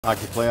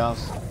Hockey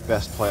playoffs,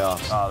 best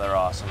playoffs. Oh, they're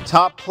awesome.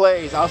 Top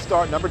plays, I'll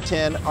start number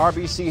 10,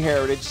 RBC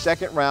Heritage,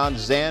 second round,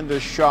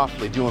 Xander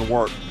Schauffele doing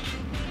work.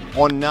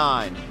 On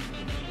 9,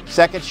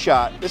 second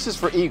shot, this is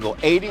for Eagle,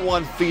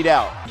 81 feet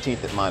out,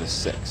 15th at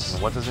 -6.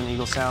 What does an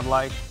Eagle sound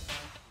like?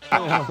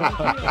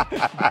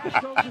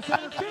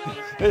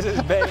 This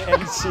is Ben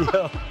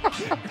NCO.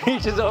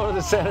 Reaches over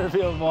the center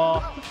field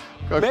wall,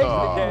 makes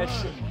the catch,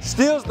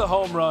 steals the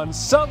home run.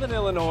 Southern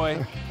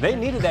Illinois, they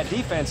needed that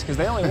defense because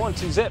they only won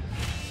 2-zip.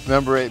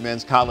 Number 8,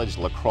 men's college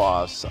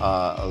lacrosse,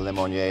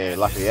 Lemonnier,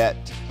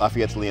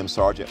 Lafayette's Liam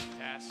Sargent.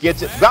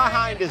 Gets it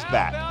behind his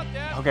back.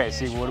 Okay,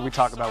 see, what do we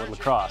talk about with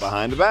lacrosse?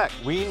 Behind the back.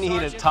 We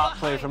need a top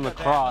play from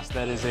lacrosse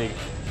that is a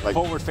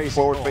forward-facing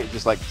Forward face,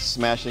 just like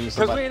smashing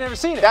somebody. Because we ain't never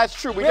seen it. That's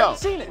true, we don't. haven't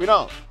seen it. We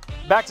don't.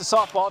 Back to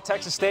softball,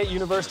 Texas State,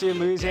 University of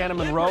Louisiana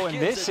Monroe, and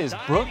this is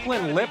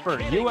Brooklyn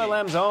Lippert,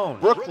 ULM's own.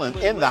 Brooklyn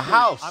in the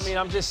house. I mean,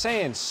 I'm just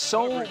saying,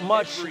 so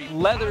much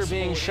leather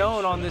being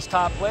shown on this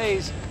top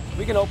plays,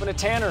 we can open a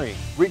tannery.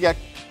 We got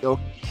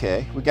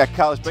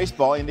college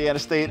baseball, Indiana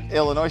State,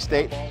 Illinois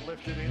State.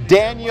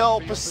 Daniel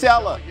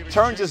Pasella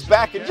turns his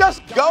back and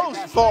just goes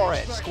for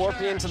it.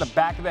 Scorpion to the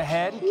back of the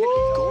head. He kicked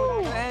it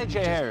going to the head,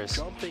 Jay Harris.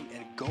 Look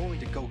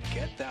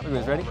at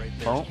this, ready?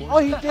 Oh,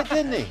 he did,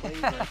 didn't he?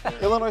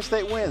 Illinois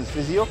State wins.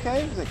 Is he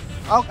okay? He's like,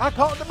 oh, I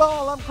caught the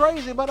ball. I'm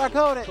crazy, but I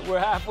caught it. We're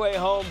halfway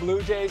home.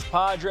 Blue Jays,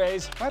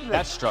 Padres.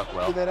 That struck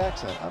well. Do that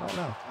accent? I don't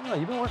know. I don't know.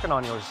 You've been working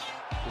on yours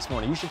this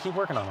morning. You should keep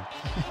working on them.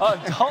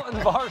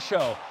 Dalton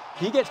Varsho.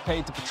 He gets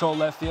paid to patrol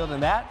left field,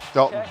 and that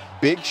Dalton,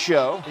 big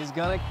show. He's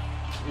gonna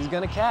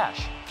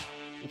cash.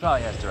 He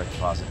probably has direct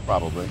deposit.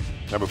 Probably.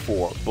 Number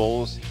 4,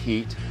 Bulls,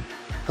 Heat.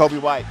 Kobe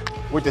White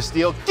with the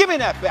steal. Give me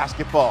that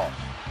basketball.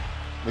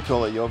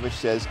 Nikola Jovic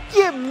says,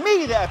 give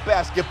me that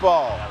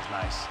basketball. That was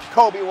nice.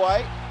 Kobe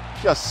White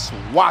just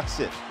swats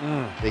it.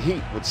 The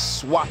Heat would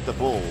swat the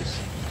Bulls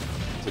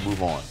to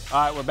move on.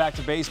 All right, we're back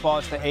to baseball.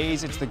 It's the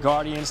A's, it's the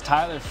Guardians.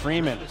 Tyler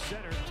Freeman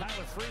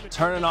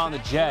turning on the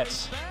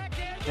Jets.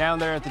 Down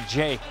there at the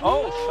Jake.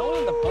 Oh,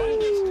 showing the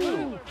buttons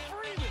too.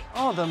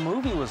 Oh, the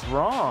movie was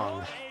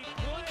wrong.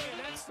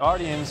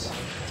 Guardians,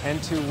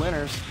 10-2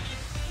 winners.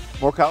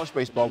 More college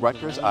baseball,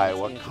 Rutgers,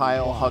 Iowa,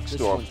 Kyle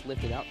Huckstorf.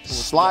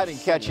 Sliding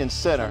catch in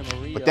center,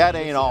 but that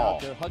ain't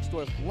all.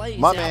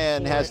 My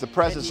man has the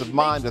presence of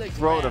mind to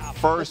throw to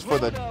first for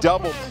the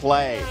double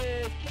play.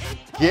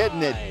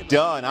 Getting it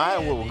done.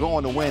 Iowa will go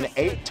on to win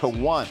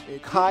 8-1.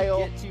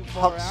 Kyle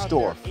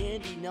Huckstorf.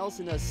 I'm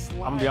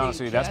going to be honest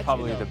with you, that's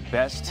probably the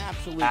best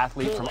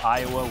athlete from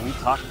Iowa we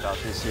talked about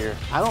this year.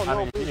 I don't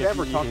know if we've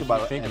ever talked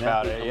about it. Think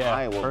about it, yeah.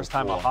 Iowa First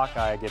time a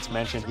Hawkeye gets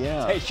mentioned.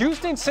 Yeah. Hey,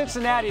 Houston,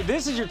 Cincinnati,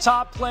 this is your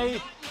top play.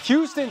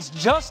 Houston's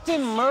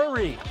Justin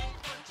Murray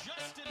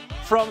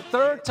from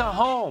third to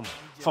home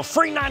for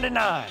free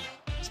 $99.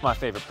 It's my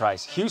favorite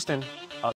price. Houston